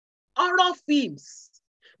horror films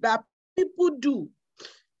that people do,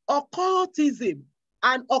 occultism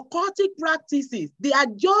and occultic practices, they are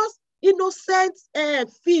just innocent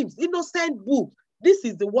films, innocent books. This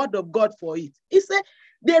is the word of God for it. He said,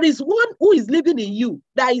 there is one who is living in you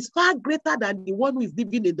that is far greater than the one who is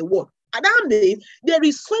living in the world. And that means there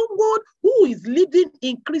is someone who is living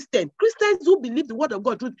in Christians who believe the word of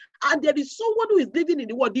God truth, and there is someone who is living in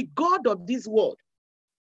the world, the God of this world,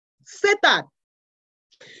 Satan,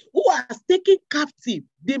 who has taken captive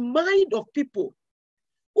the mind of people,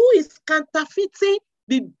 who is counterfeiting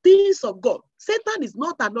the things of God. Satan is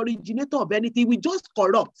not an originator of anything. We just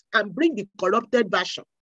corrupt and bring the corrupted version.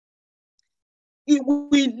 It will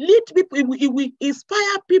lead people, it will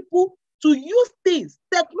inspire people to use things,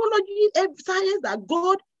 technology, and science that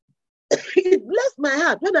God, it blessed my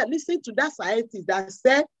heart when I listened to that scientist that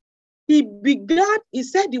said he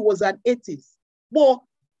said he was an atheist, but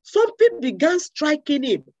something began striking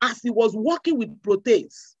him as he was working with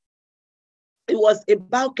proteins. He was a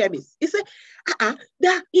biochemist. He said,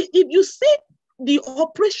 that if you see the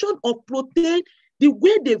operation of protein, the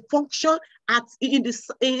way they function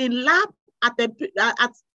in lab at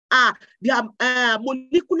their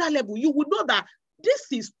molecular level, you will know that this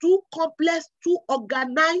is too complex, too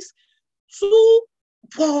organized,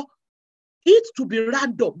 for it to be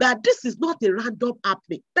random, that this is not a random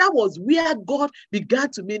happening. That was where God began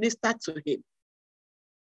to minister to him.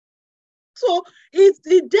 So it's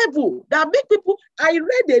the devil that make people, I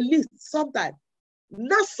read a list sometime.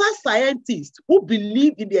 NASA scientists who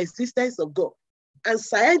believe in the existence of God and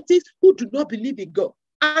scientists who do not believe in God.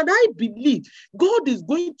 And I believe God is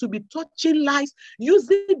going to be touching lives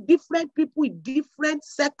using different people in different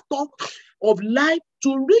sectors of life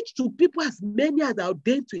to reach to people as many as are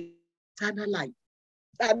ordained to eternal life.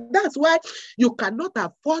 And that's why you cannot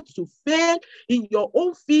afford to fail in your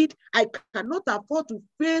own field. I cannot afford to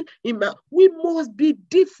fail in my. We must be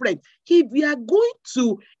different. If we are going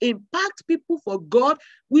to impact people for God,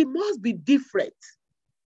 we must be different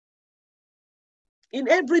in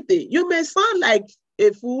everything. You may sound like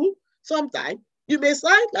a fool sometimes. You may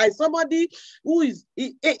sound like somebody who is.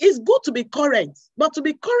 It's good to be current, but to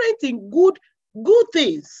be current in good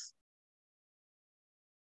things.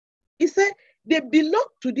 He said, they belong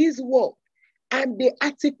to this world and they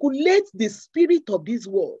articulate the spirit of this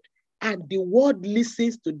world, and the world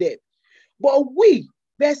listens to them. But we,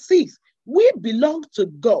 verse 6, we belong to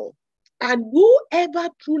God, and whoever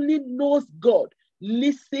truly knows God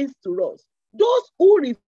listens to us. Those who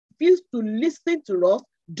refuse to listen to us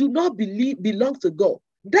do not belong to God.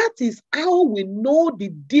 That is how we know the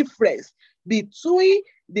difference between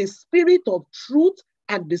the spirit of truth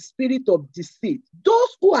and the spirit of deceit.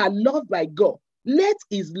 Those who are loved by God, let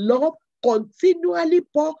his love continually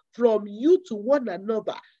pour from you to one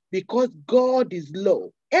another, because God is love.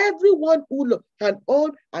 Everyone who loves, and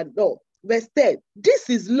on and on. Verse 10, this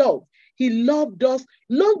is love. He loved us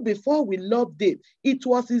long before we loved him. It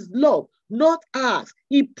was his love, not ours.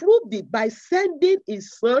 He proved it by sending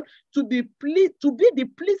his son to be the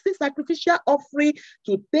pleasing sacrificial offering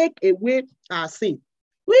to take away our sin.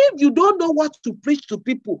 If you don't know what to preach to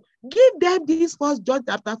people, give them this 1 John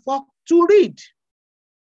chapter 4 to read.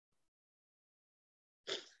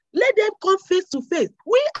 Let them come face to face.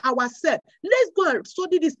 We ourselves, let's go and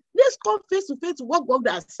study this. Let's come face to face to what God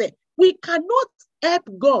has said. We cannot help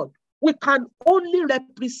God. We can only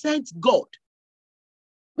represent God.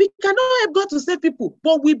 We cannot help God to save people,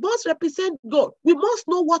 but we must represent God. We must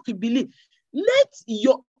know what we believe. Let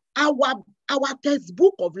our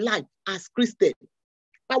textbook of life as Christians,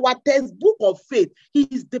 our textbook of faith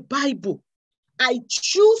is the Bible. I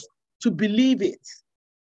choose to believe it.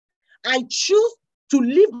 I choose to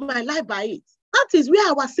live my life by it. That is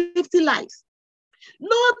where our safety lies.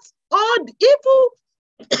 Not all evil.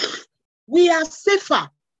 We are safer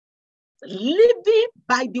living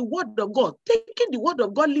by the word of God, taking the word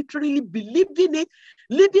of God literally, believing it,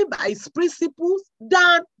 living by its principles,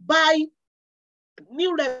 than by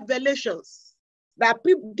new revelations. That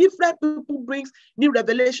different people brings new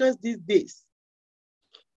revelations these days.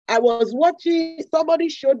 I was watching, somebody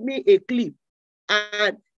showed me a clip,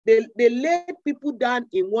 and they laid people down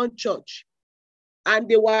in one church, and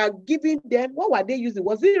they were giving them, what were they using?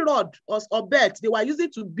 Was it rod or belt? They were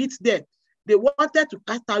using to beat them. They wanted to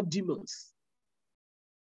cast out demons.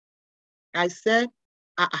 I said,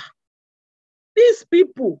 these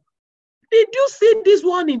people, did you see this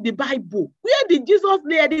one in the Bible? Where did Jesus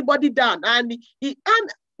lay anybody down? And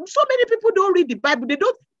so many people don't read the Bible.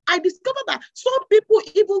 I discovered that some people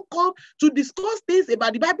even come to discuss things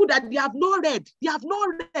about the Bible that they have not read.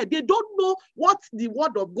 They don't know what the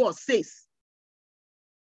word of God says.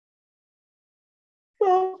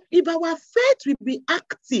 So if our faith will be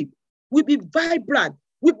active, will be vibrant,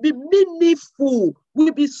 will be meaningful,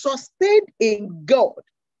 will be sustained in God.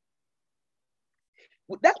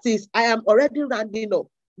 That is, I am already rounding up.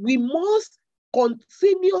 We must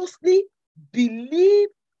continuously believe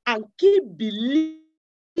and keep believing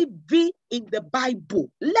in the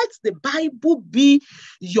Bible. Let the Bible be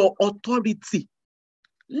your authority.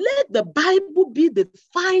 Let the Bible be the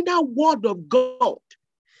final word of God.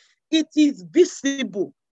 It is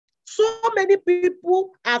visible. So many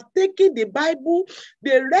people have taken the Bible,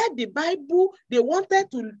 they read the Bible, they wanted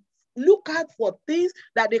to look out for things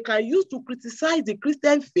that they can use to criticize the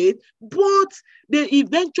Christian faith, but they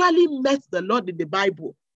eventually met the Lord in the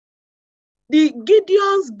Bible. The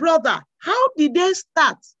Gideon's brother, how did they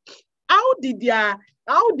start? How did their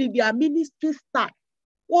ministry start?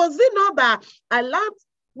 Was it not that I learned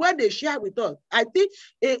when they share with us? I think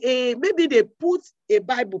maybe they put a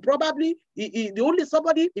Bible, probably the only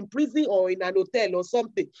somebody in prison or in an hotel or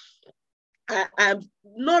something. I'm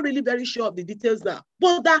not really very sure of the details now,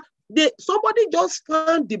 but that somebody just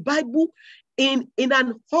found the Bible in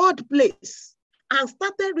an odd place and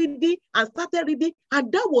started reading, and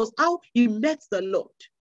that was how he met the Lord.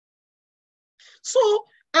 So,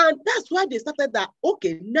 and that's why they started that,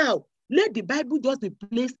 okay, now let the Bible just be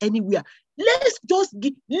placed anywhere. Let's just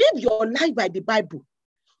live your life by the Bible.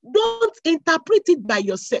 Don't interpret it by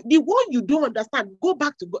yourself. The one you don't understand, go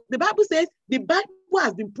back to God. The Bible says the Bible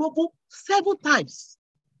has been proven 7 times.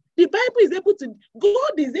 The Bible is able to,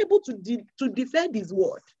 God is able to defend his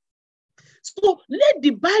word. So let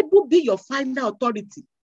the Bible be your final authority.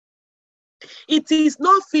 It is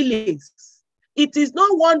not feelings. It is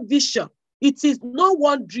not one vision. It is not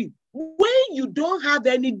one dream. When you don't have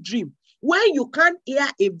any dream, when you can't hear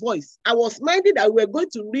a voice, I was minded that we were going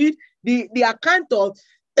to read the account of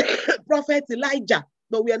Prophet Elijah,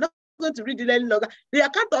 but we are not going to read it any longer. The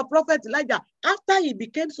account of Prophet Elijah, after he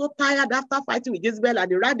became so tired after fighting with Jezebel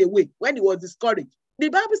and he ran away when he was discouraged. The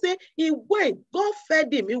Bible says he went, God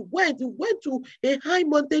fed him, he went to a high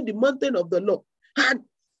mountain, the mountain of the Lord. And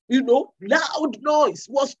loud noise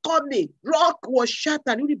was coming, rock was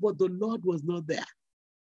shattering, but the Lord was not there.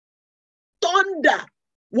 Thunder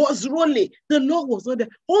was rolling, the Lord was not there.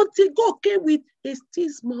 Until God came with a still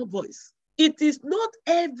small voice. It is not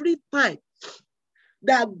every time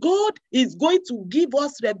that God is going to give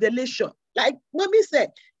us revelation. Like Mommy said,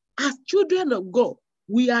 as children of God,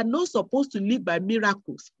 we are not supposed to live by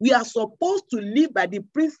miracles. We are supposed to live by the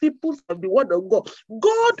principles of the word of God.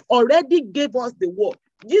 God already gave us the word.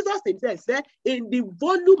 Jesus himself said, in the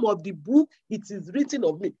volume of the book, it is written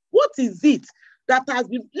of me. What is it that has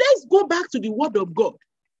been? Let's go back to the word of God.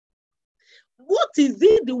 What is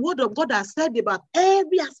it the word of God has said about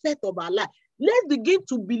every aspect of our life? Let's begin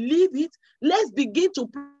to believe it. Let's begin to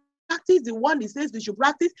practice the one he says we should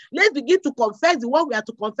practice. Let's begin to confess the one we are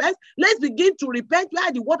to confess. Let's begin to repent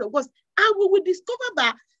where the word of God. And we will discover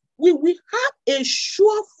that we will have a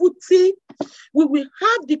sure footing. We will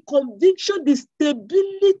have the conviction, the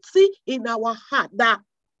stability in our heart that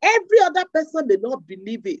every other person may not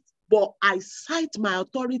believe it, but I cite my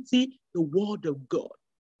authority, the word of God.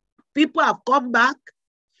 People have come back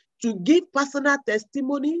to give personal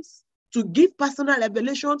testimonies, to give personal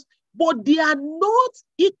revelations, but they are not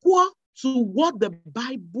equal to what the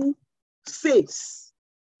Bible says,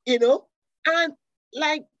 And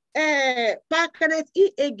like Kenneth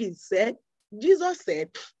E. Hagin said, Jesus said,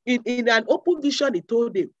 in an open vision, he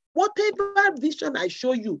told him, whatever vision I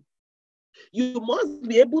show you, you must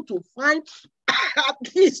be able to find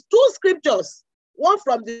at least 2 scriptures, one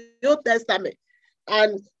from the Old Testament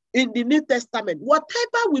and in the New Testament.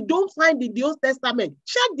 Whatever we don't find in the Old Testament,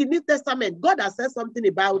 check the New Testament. God has said something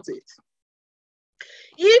about it.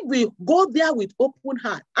 If we go there with open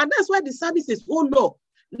heart, and that's why the psalmist says, oh Lord,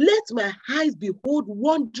 let my eyes behold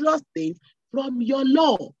wondrous things from your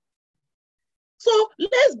law. So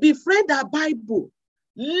let's befriend our Bible.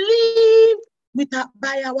 Live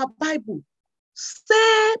by our Bible.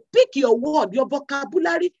 Say, pick your word, your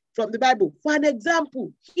vocabulary from the Bible. For an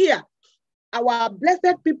example, here, our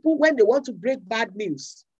blessed people, when they want to break bad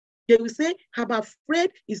news, they will say, I'm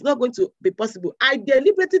afraid it's not going to be possible. I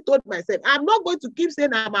deliberately told myself, I'm not going to keep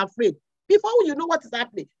saying I'm afraid. Before you know what is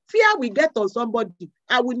happening, fear will get on somebody.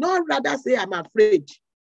 I will not rather say I'm afraid.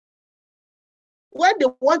 When they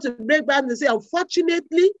want to break bad news, they say,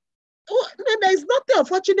 unfortunately, there is nothing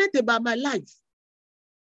unfortunate about my life.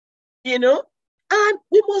 And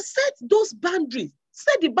we must set those boundaries.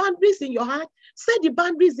 Set the boundaries in your heart. Set the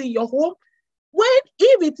boundaries in your home.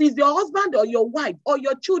 If it is your husband or your wife or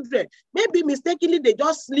your children, maybe mistakenly they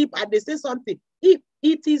just sleep and they say something. If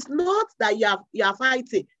it is not that you are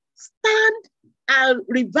fighting, stand and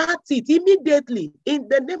revert it immediately in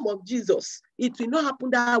the name of Jesus. It will not happen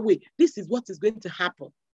that way. This is what is going to happen.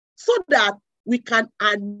 So that we can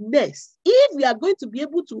harness. If we are going to be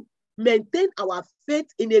able to maintain our faith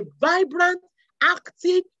in a vibrant,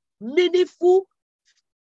 active, meaningful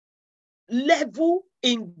level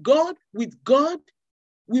in God, with God,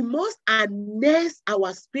 we must harness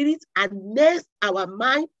our spirit, harness our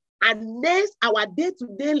mind, harness our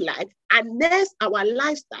day-to-day life, harness our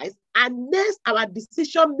lifestyles, harness our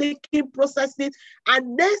decision-making processes,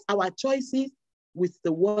 harness our choices with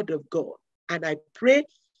the word of God. And I pray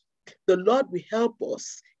the Lord will help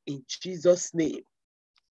us in Jesus' name.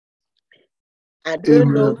 I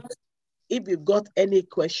don't know if you've got any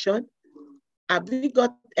question. Have you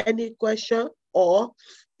got any question, or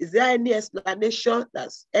is there any explanation,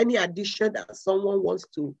 that's any addition that someone wants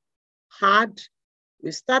to add?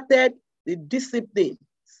 We started the disciplines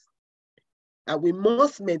that we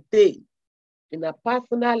must maintain in our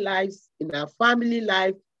personal lives, in our family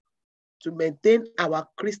life, to maintain our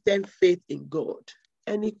Christian faith in God.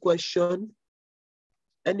 Any question?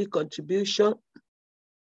 Any contribution?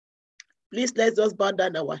 Please, let's just bow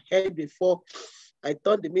down our head before I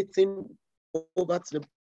turn the meeting over to the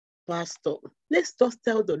pastor. Let's just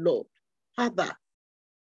tell the Lord, Father,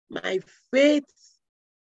 my faith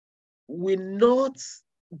will not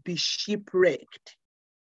be shipwrecked.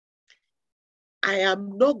 I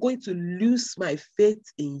am not going to lose my faith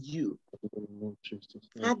in you.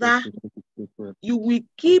 Father, you will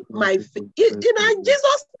keep my faith.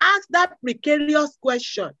 Jesus asked that precarious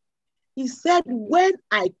question. He said, when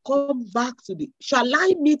I come back to shall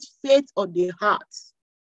I meet faith on the heart?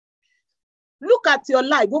 Look at your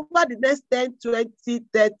life over the next 10, 20,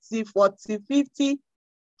 30, 40, 50,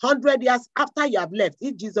 100 years after you have left,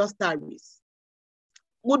 if Jesus tarries.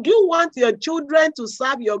 Would you want your children to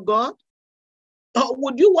serve your God? Or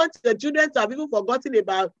would you want your children to have even forgotten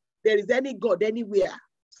about there is any God anywhere?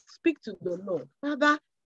 Speak to the Lord. Father,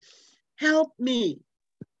 help me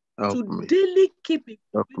to daily keep in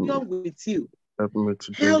communion with you.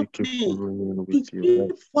 Help me to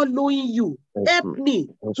keep following you. Help me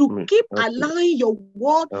to keep allowing your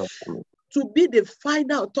word to be the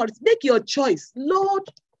final authority. Make your choice. Lord,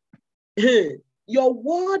 your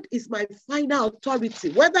word is my final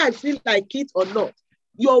authority, whether I feel like it or not.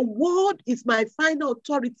 Your word is my final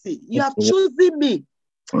authority. You have chosen me.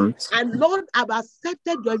 And Lord, I've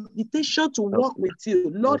accepted your invitation to walk with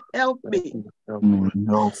you. Lord, help me.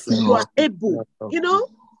 You are able. You know,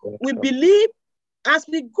 we believe as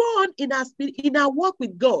we go on in our work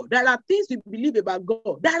with God, there are things we believe about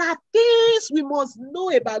God. There are things we must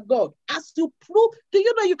know about God. As you prove, do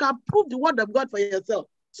you know you can prove the word of God for yourself?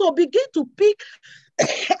 So begin to pick,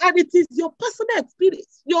 and it is your personal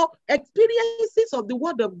experience, your experiences of the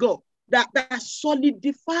word of God that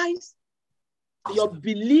solidifies your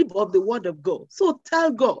belief of the word of God. So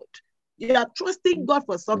tell God, you are trusting God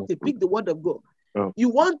for something, pick the word of God. You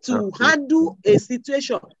want to handle a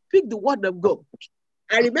situation, pick the word of God.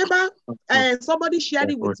 I remember somebody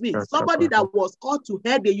sharing with me, somebody that was called to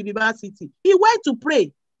head a university. He went to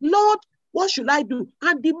pray, Lord, what should I do?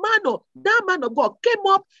 And that man of God came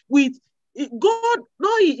up with God.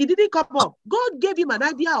 No, he didn't come up. God gave him an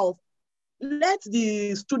idea of let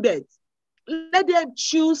the students, let them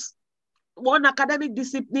choose one academic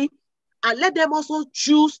discipline and let them also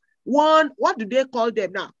choose one, what do they call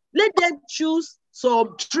them now? Let them choose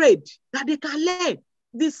some trade that they can learn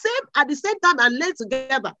at the same time and learn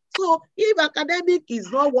together. So if academic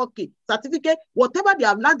is not working, certificate, whatever they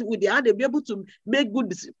have learned with their hand, they'll be able to make good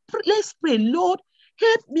decisions. Let's pray, Lord,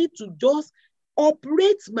 help me to just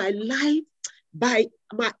operate my life by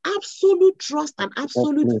my absolute trust and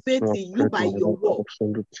absolute faith in you by your word.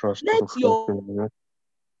 Let your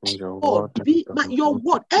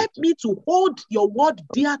word help me to hold your word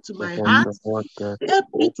dear to my heart. Help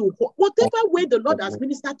me to whatever way the Lord has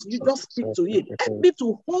ministered to you, just speak to it. Help me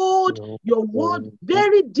to hold your word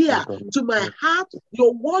very dear to my heart.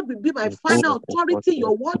 Your word will be my final authority.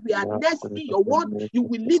 Your word will harness me. Your word, you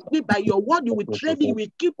will lead me by your word. You will train me. You will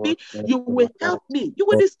keep me. You will help me. You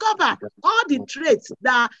will discover all the traits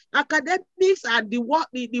that academics and the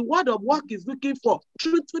word of work is looking for.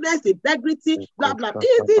 Truthfulness, integrity, blah, blah.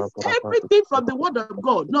 It is everything from the word of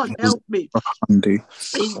God. Lord, help me.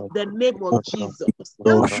 In the name of Jesus,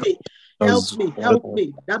 help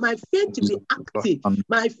me, that my faith will be active.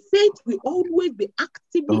 My faith will always be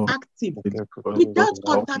actively active, without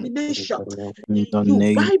contamination.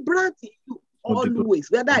 You vibrant in you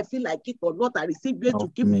always, whether I feel like it or not. I receive grace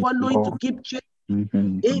to keep following, to keep changing.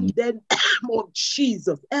 In the name of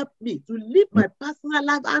Jesus, help me to live my personal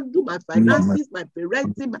life and do my finances, my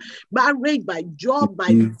parenting, my marriage, my job,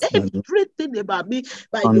 my everything about me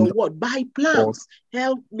by your word, by plans.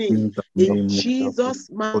 Help me. In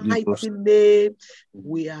Jesus' mighty name,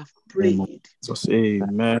 we have prayed.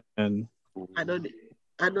 Amen.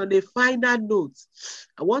 And on a final note,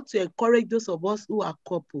 I want to encourage those of us who are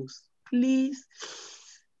couples, please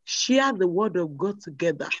share the word of God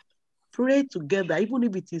together. Pray together, even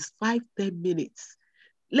if it is 5-10 minutes.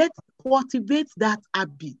 Let's cultivate that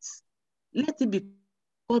habit. Let it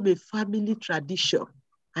become a family tradition.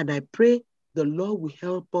 And I pray the Lord will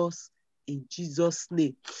help us in Jesus'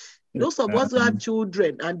 name. Those of us who have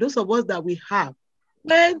children and those of us that we have,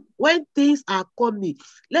 when things are coming,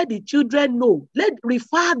 let the children know.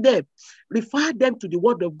 Refer them to the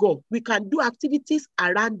word of God. We can do activities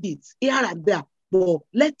around it here and there, but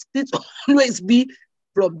let it always be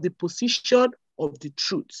from the position of the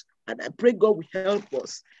truth. And I pray God will help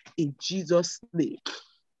us in Jesus' name.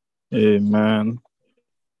 Amen.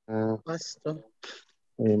 Pastor.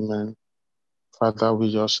 Amen. Father,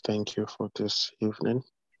 we just thank you for this evening.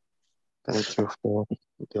 Thank you for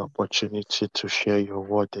the opportunity to share your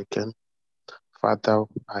word again. Father,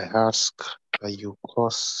 I ask that you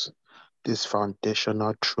cause this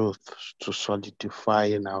foundational truth to solidify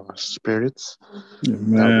in our spirits.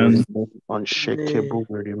 Amen. That we remain unshakable,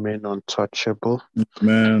 we remain untouchable.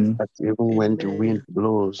 Amen. That even when the wind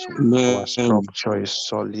blows, our structure is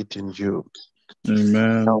solid in you.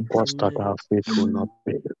 Amen. Help us that our faith will not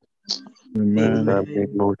fail. In the Amen.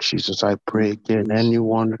 name of Jesus, I pray again.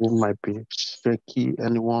 Anyone who might be shaky,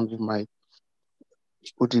 anyone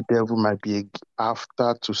who the devil might be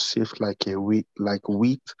after to sift like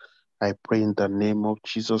wheat, I pray in the name of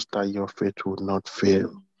Jesus that your faith will not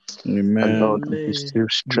fail. And Amen. Lord, receive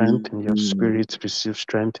strength in your spirit, receive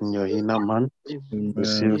strength in your inner man,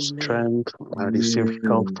 receive Amen. strength and receive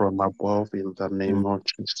help from above in the name of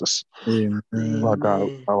Jesus. Amen. Father,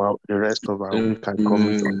 the rest of our week I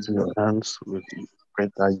commit into your hands. We pray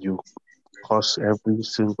that you cause every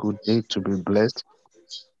single day to be blessed.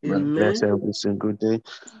 Bless every single day.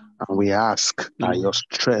 And we ask that your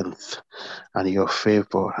strength and your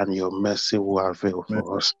favor and your mercy will avail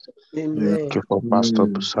for us. Thank you for Pastor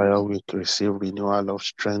Bussie. We receive renewal of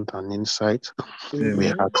strength and insight. We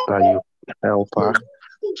ask that you help her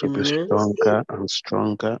to be stronger and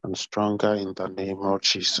stronger and stronger in the name of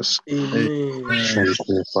Jesus. Amen. Thank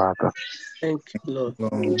you, Father. Thank you, Lord.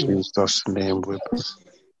 In Jesus' name we pray.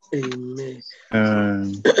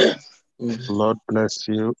 Amen. Lord bless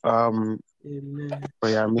you. Amen.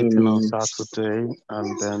 Prayer meeting on Saturday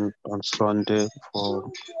and then on Sunday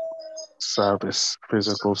for service,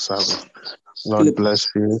 physical service. Lord bless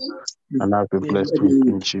you and have a blessed week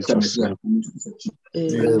in Jesus' name.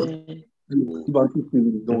 Amen.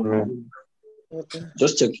 Amen.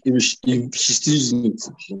 Just check if she's still using it.